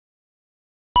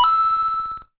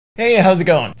Hey, how's it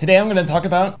going? Today I'm going to talk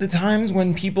about the times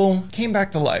when people came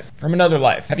back to life from another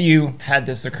life. Have you had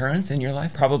this occurrence in your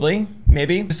life? Probably,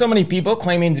 maybe. With so many people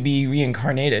claiming to be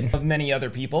reincarnated of many other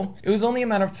people, it was only a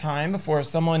matter of time before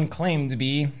someone claimed to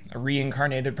be a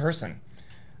reincarnated person.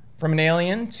 From an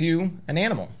alien to an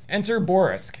animal. Enter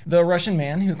Borisk, the Russian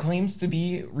man who claims to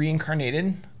be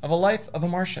reincarnated of a life of a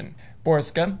Martian.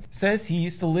 Boriska says he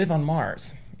used to live on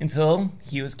Mars until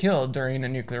he was killed during a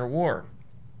nuclear war.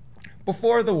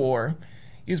 Before the war,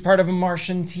 he was part of a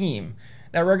Martian team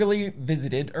that regularly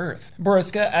visited Earth.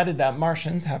 Boriska added that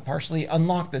Martians have partially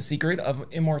unlocked the secret of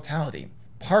immortality.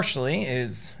 Partially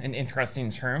is an interesting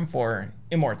term for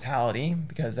immortality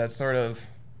because that's sort of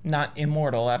not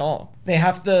immortal at all. They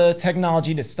have the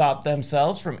technology to stop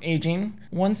themselves from aging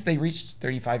once they reach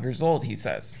 35 years old, he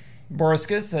says.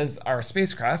 Boriska says our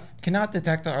spacecraft cannot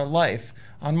detect our life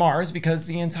on Mars because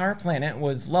the entire planet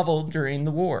was leveled during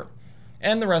the war,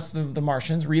 and the rest of the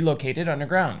Martians relocated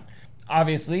underground.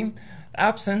 Obviously, the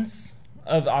absence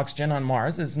of oxygen on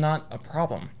Mars is not a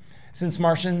problem, since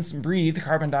Martians breathe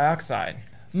carbon dioxide.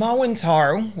 Ma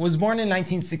Wintar was born in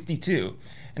 1962,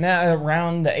 and at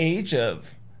around the age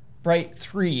of bright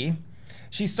 3,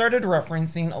 she started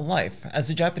referencing a life as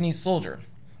a Japanese soldier.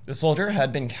 The soldier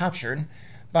had been captured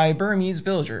by Burmese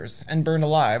villagers and burned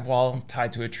alive while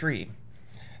tied to a tree.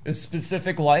 The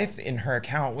specific life in her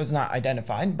account was not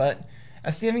identified, but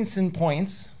as Stevenson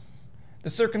points, the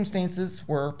circumstances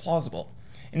were plausible.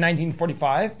 In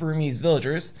 1945, Burmese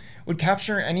villagers would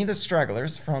capture any of the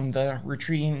stragglers from the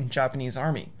retreating Japanese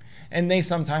army, and they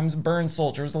sometimes burned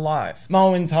soldiers alive.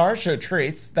 Ma Wintar showed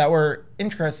traits that were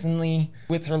interestingly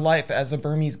with her life as a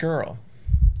Burmese girl.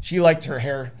 She liked her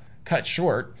hair cut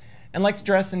short and liked to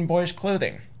dress in boyish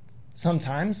clothing,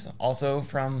 sometimes also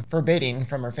forbidding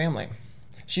from her family.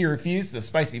 She refused the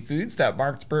spicy foods that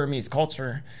marked Burmese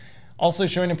culture, also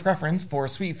showing a preference for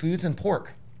sweet foods and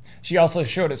pork. She also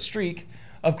showed a streak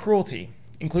of cruelty,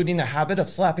 including a habit of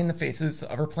slapping the faces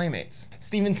of her playmates.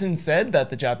 Stevenson said that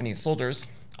the Japanese soldiers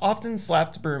often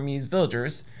slapped Burmese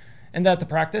villagers and that the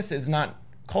practice is not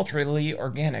culturally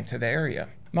organic to the area.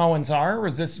 Ma Wintar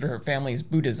resisted her family's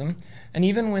Buddhism and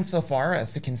even went so far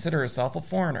as to consider herself a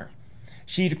foreigner.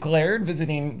 She declared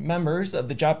visiting members of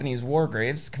the Japanese War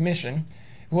Graves Commission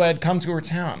who had come to her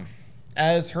town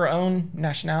as her own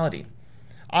nationality.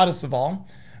 Oddest of all,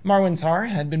 Ma Wintar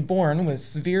had been born with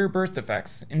severe birth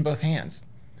defects in both hands.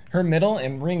 Her middle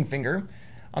and ring finger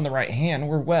on the right hand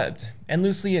were webbed and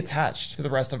loosely attached to the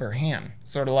rest of her hand,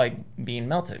 sort of like being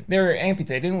melted. They were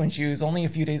amputated when she was only a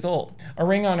few days old. A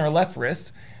ring on her left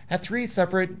wrist had 3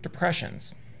 separate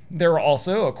depressions. There were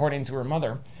also, according to her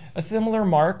mother, a similar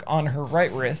mark on her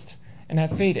right wrist and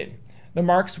had faded. The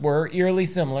marks were eerily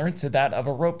similar to that of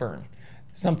a rope burn,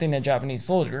 something a Japanese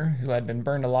soldier who had been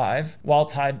burned alive while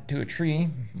tied to a tree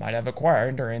might have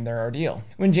acquired during their ordeal.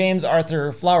 When James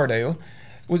Arthur Flowerdew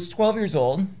was 12 years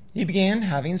old, he began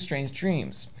having strange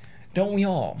dreams. Don't we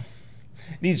all?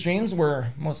 These dreams were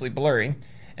mostly blurry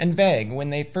and vague when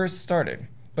they first started,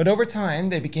 but over time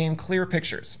they became clear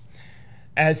pictures.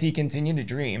 As he continued to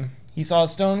dream, he saw a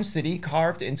stone city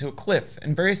carved into a cliff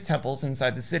and various temples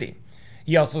inside the city.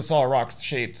 He also saw a rock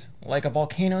shaped like a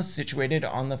volcano situated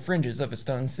on the fringes of a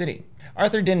stone city.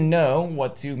 Arthur didn't know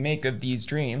what to make of these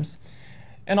dreams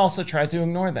and also tried to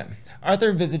ignore them.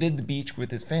 Arthur visited the beach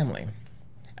with his family.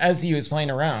 As he was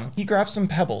playing around, he grabbed some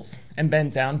pebbles and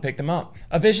bent down and picked them up.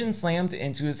 A vision slammed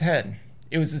into his head.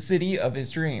 It was the city of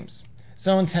his dreams.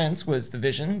 So intense was the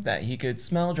vision that he could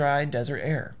smell dry desert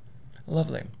air.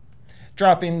 Lovely.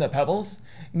 Dropping the pebbles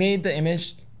made the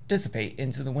image dissipate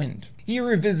into the wind. He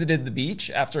revisited the beach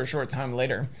after a short time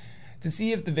later to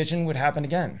see if the vision would happen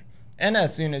again, and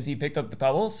as soon as he picked up the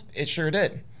pebbles, it sure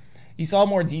did. He saw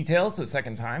more details the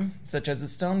second time, such as a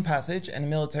stone passage and a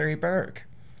military barrack.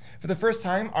 For the first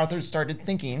time, Arthur started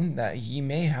thinking that he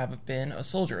may have been a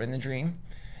soldier in the dream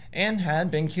and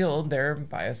had been killed there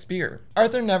by a spear.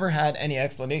 Arthur never had any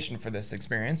explanation for this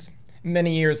experience.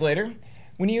 Many years later,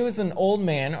 when he was an old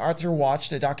man, Arthur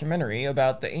watched a documentary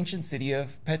about the ancient city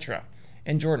of Petra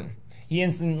in Jordan. He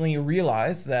instantly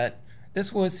realized that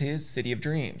this was his city of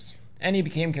dreams, and he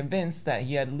became convinced that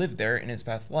he had lived there in his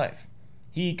past life.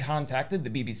 He contacted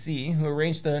the BBC, who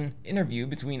arranged an interview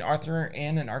between Arthur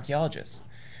and an archaeologist.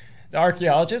 The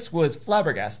archaeologist was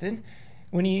flabbergasted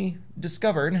when he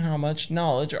discovered how much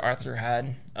knowledge Arthur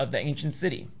had of the ancient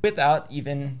city, without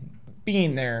even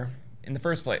being there in the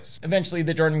first place. Eventually,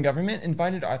 the Jordan government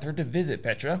invited Arthur to visit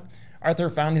Petra.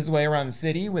 Arthur found his way around the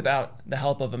city without the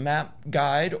help of a map,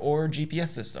 guide, or GPS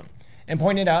system, and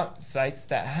pointed out sites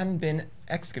that hadn't been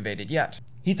excavated yet.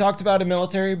 He talked about a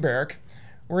military barrack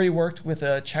where he worked with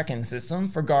a check-in system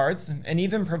for guards and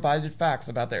even provided facts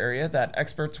about the area that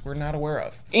experts were not aware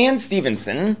of. Ann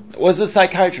Stevenson was a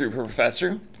psychiatry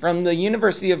professor from the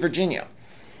University of Virginia.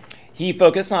 He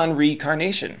focused on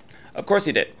reincarnation. Of course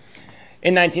he did.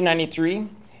 In 1993,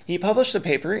 he published a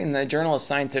paper in the Journal of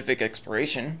Scientific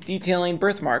Exploration detailing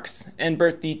birthmarks and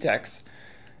birth defects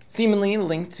seemingly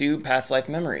linked to past life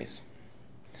memories.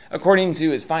 According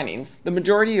to his findings, the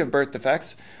majority of birth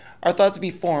defects are thought to be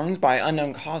formed by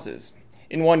unknown causes.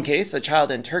 In one case, a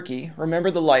child in Turkey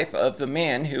remembered the life of the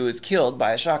man who was killed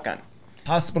by a shotgun.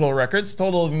 Hospital records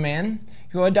told of a man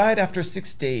who had died after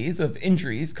 6 days of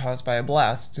injuries caused by a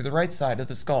blast to the right side of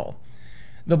the skull.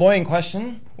 The boy in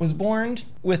question was born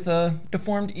with a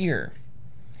deformed ear,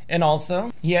 and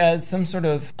also he had some sort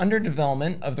of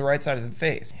underdevelopment of the right side of the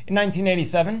face. In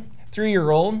 1987,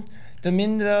 3-year-old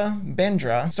Daminda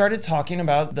Bendra started talking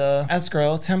about the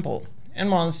Asgrel Temple and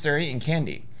Monastery in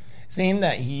Kandy, saying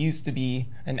that he used to be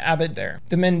an abbot there.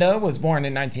 Daminda was born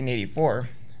in 1984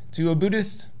 to a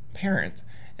Buddhist parent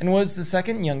and was the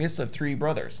second youngest of 3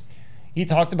 brothers. He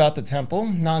talked about the temple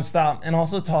nonstop and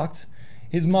also taught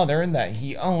his mother that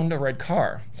he owned a red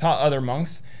car, taught other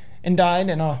monks, and died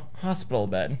in a hospital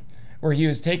bed where he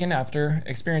was taken after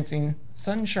experiencing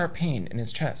sudden sharp pain in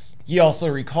his chest. He also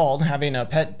recalled having a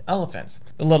pet elephant.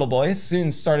 The little boy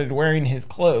soon started wearing his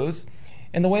clothes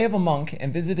in the way of a monk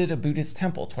and visited a Buddhist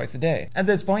temple twice a day. At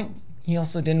this point, he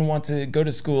also didn't want to go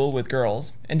to school with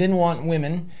girls and didn't want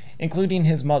women, including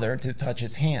his mother, to touch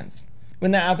his hands.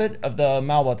 When the abbot of the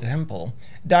Malwa Temple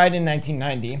died in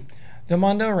 1990,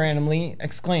 Damanda randomly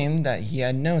exclaimed that he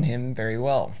had known him very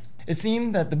well. It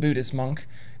seemed that the Buddhist monk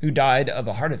who died of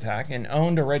a heart attack and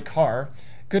owned a red car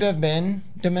could have been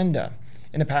Damenda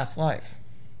in a past life.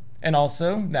 And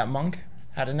also, that monk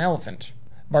had an elephant.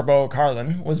 Barboa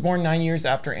Carlin was born 9 years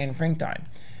after Anne Frank died.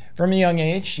 From a young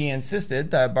age, she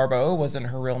insisted that Barboa wasn't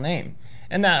her real name,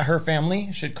 and that her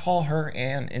family should call her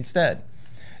Anne instead.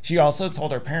 She also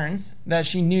told her parents that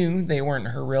she knew they weren't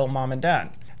her real mom and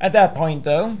dad. At that point,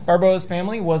 though, Barboa's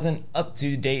family wasn't up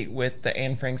to date with the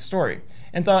Anne Frank story,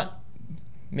 and thought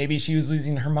maybe she was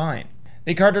losing her mind.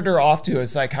 They carted her off to a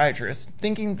psychiatrist,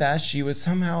 thinking that she was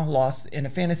somehow lost in a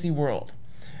fantasy world.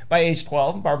 By age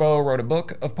 12, Barboa wrote a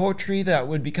book of poetry that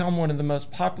would become one of the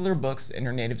most popular books in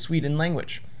her native Sweden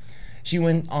language. She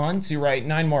went on to write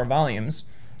 9 more volumes.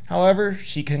 However,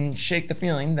 she couldn't shake the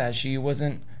feeling that she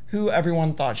wasn't who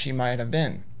everyone thought she might have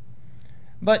been.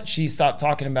 But she stopped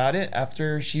talking about it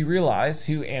after she realized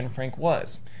who Anne Frank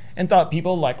was, and thought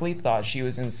people likely thought she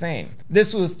was insane.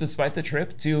 This was despite the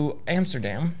trip to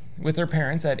Amsterdam with her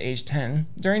parents at age 10,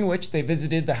 during which they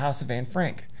visited the house of Anne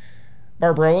Frank.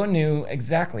 Barboa knew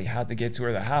exactly how to get to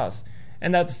her house,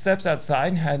 and that the steps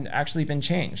outside had actually been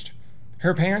changed.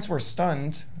 Her parents were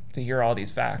stunned to hear all these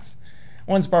facts.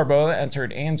 Once Barboa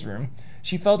entered Anne's room,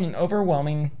 she felt an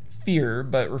overwhelming fear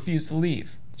but refused to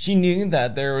leave. She knew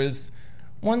that there was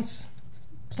once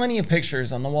plenty of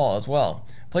pictures on the wall as well,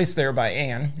 placed there by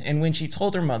Anne, and when she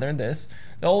told her mother this,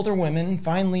 the older woman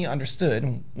finally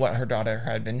understood what her daughter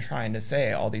had been trying to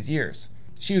say all these years.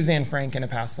 She was Anne Frank in a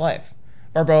past life.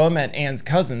 Barboa met Anne's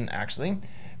cousin, actually,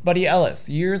 Buddy Ellis,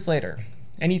 years later,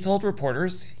 and he told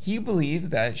reporters he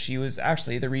believed that she was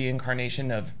actually the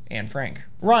reincarnation of Anne Frank.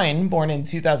 Ryan, born in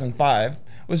 2005,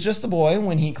 was just a boy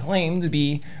when he claimed to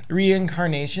be the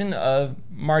reincarnation of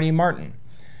Marty Martin,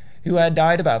 who had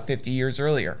died about 50 years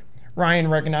earlier. Ryan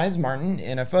recognized Martin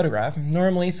in a photograph.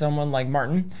 Normally, someone like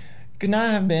Martin could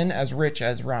not have been as rich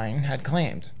as Ryan had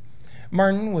claimed.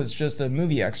 Martin was just a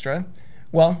movie extra.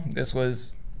 Well, this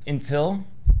was until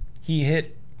he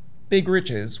hit big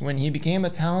riches when he became a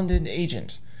talented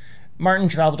agent. Martin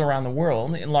traveled around the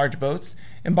world in large boats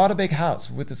and bought a big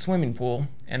house with a swimming pool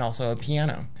and also a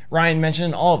piano. Ryan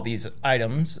mentioned all of these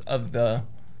items of the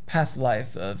past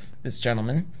life of this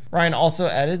gentleman. Ryan also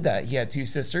added that he had 2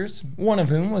 sisters, one of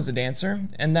whom was a dancer,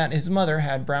 and that his mother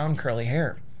had brown curly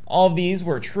hair. All of these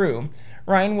were true.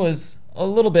 Ryan was a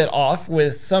little bit off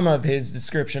with some of his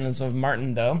descriptions of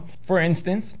Martin, though. For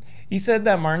instance, he said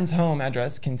that Martin's home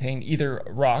address contained either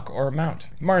a rock or a mount.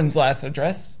 Martin's last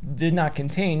address did not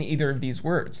contain either of these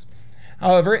words.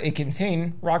 However, it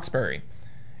contained Roxbury,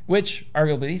 which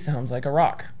arguably sounds like a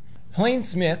rock. Helene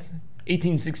Smith,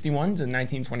 1861 to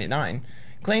 1929,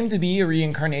 claimed to be a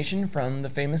reincarnation from the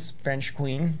famous French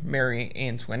queen Marie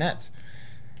Antoinette.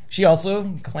 She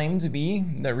also claimed to be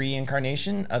the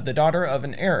reincarnation of the daughter of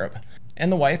an Arab and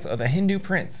the wife of a Hindu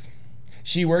prince.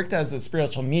 She worked as a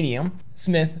spiritual medium.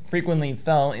 Smith frequently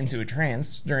fell into a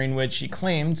trance during which she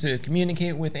claimed to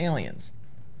communicate with aliens.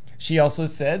 She also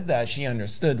said that she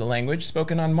understood the language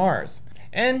spoken on Mars,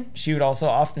 and she would also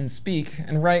often speak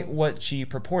and write what she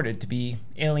purported to be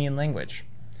alien language.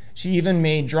 She even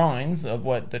made drawings of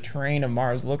what the terrain of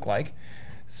Mars looked like.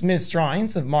 Smith's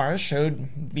drawings of Mars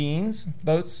showed beings,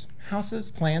 boats, houses,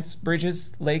 plants,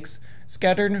 bridges, lakes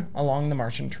scattered along the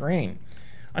Martian terrain.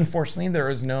 Unfortunately, there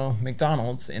was no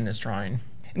McDonald's in this drawing.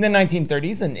 In the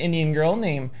 1930s, an Indian girl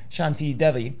named Shanti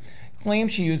Devi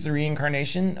claimed she was the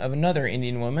reincarnation of another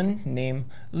Indian woman named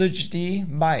Lujdi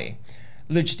Bai.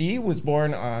 Lujdi was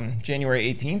born on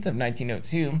January 18th of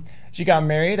 1902. She got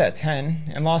married at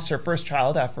 10 and lost her first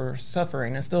child after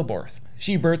suffering a stillbirth.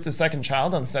 She birthed a second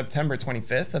child on September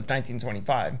 25th of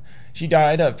 1925. She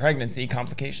died of pregnancy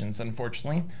complications,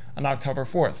 unfortunately, on October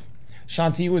 4th.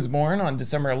 Shanti was born on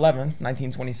December 11th,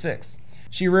 1926.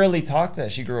 She rarely talked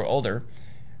as she grew older.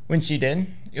 When she did,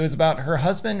 it was about her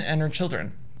husband and her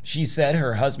children. She said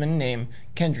her husband, named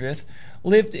Kendrith,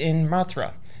 lived in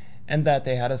Mathura and that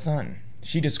they had a son.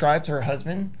 She described her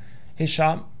husband, his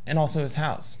shop, and also his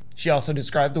house. She also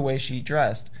described the way she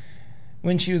dressed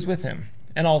when she was with him,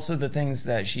 and also the things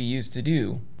that she used to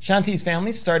do. Shanti's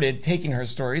family started taking her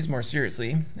stories more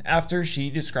seriously after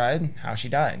she described how she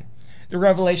died. The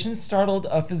revelation startled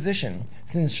a physician,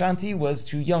 since Shanti was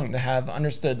too young to have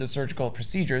understood the surgical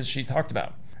procedures she talked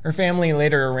about. Her family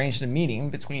later arranged a meeting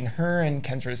between her and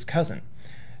Kendra's cousin.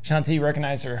 Shanti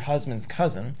recognized her husband's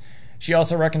cousin. She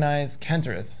also recognized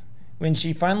Kendrith when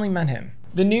she finally met him.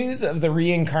 The news of the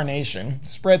reincarnation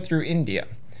spread through India.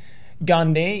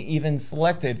 Gandhi even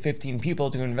selected 15 people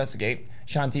to investigate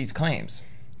Shanti's claims.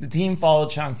 The team followed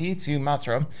Shanti to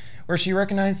Mathura, where she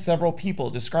recognized several people,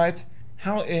 described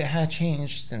how it had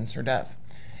changed since her death,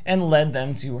 and led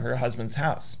them to her husband's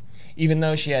house, even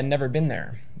though she had never been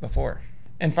there before.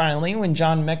 And finally, when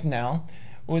John McNeil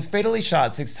was fatally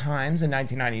shot 6 times in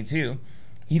 1992,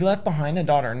 he left behind a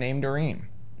daughter named Doreen.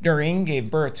 Doreen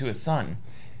gave birth to a son,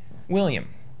 William,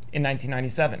 in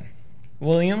 1997.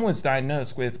 William was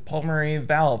diagnosed with pulmonary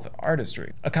valve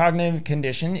artery, a cognitive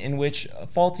condition in which a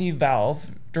faulty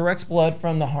valve directs blood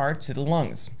from the heart to the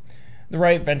lungs. The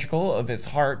right ventricle of his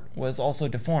heart was also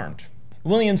deformed.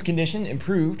 William's condition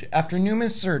improved after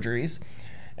numerous surgeries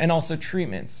and also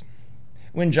treatments.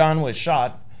 When John was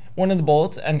shot, one of the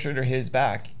bullets entered his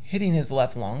back, hitting his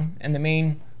left lung and the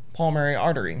main pulmonary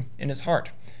artery in his heart.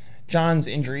 John's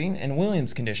injury and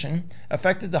William's condition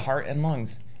affected the heart and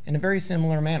lungs in a very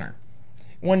similar manner.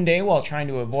 One day, while trying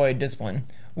to avoid discipline,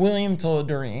 William told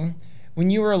Doreen, "When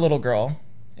you were a little girl,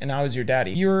 and I was your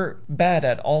daddy, you were bad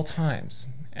at all times,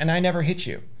 and I never hit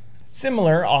you."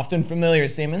 Similar, often familiar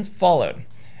statements followed.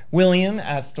 William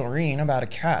asked Doreen about a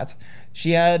cat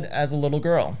she had as a little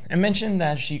girl, and mentioned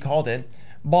that she called it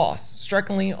Boss.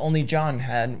 Strikingly, only John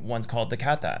had once called the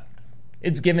cat that.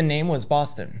 Its given name was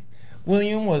Boston.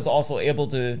 William was also able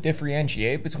to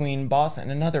differentiate between Boss and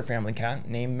another family cat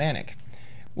named Manic.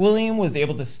 William was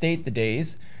able to state the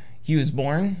days he was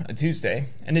born, a Tuesday,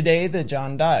 and the day that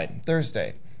John died,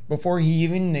 Thursday, before he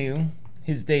even knew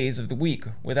his days of the week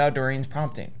without Doreen's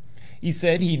prompting. He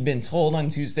said he'd been told on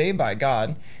Tuesday by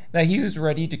God that he was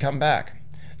ready to come back.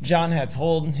 John had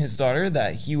told his daughter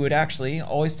that he would actually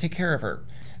always take care of her.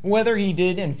 Whether he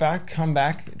did in fact come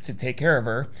back to take care of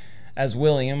her as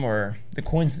William or the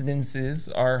coincidences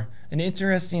are an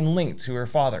interesting link to her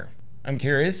father. I'm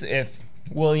curious if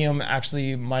William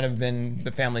actually might have been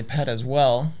the family pet as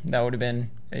well. That would have been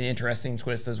an interesting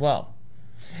twist as well.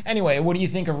 Anyway, what do you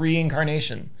think of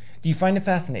reincarnation? Do you find it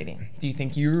fascinating? Do you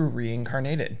think you're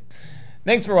reincarnated?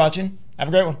 Thanks for watching. Have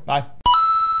a great one. Bye.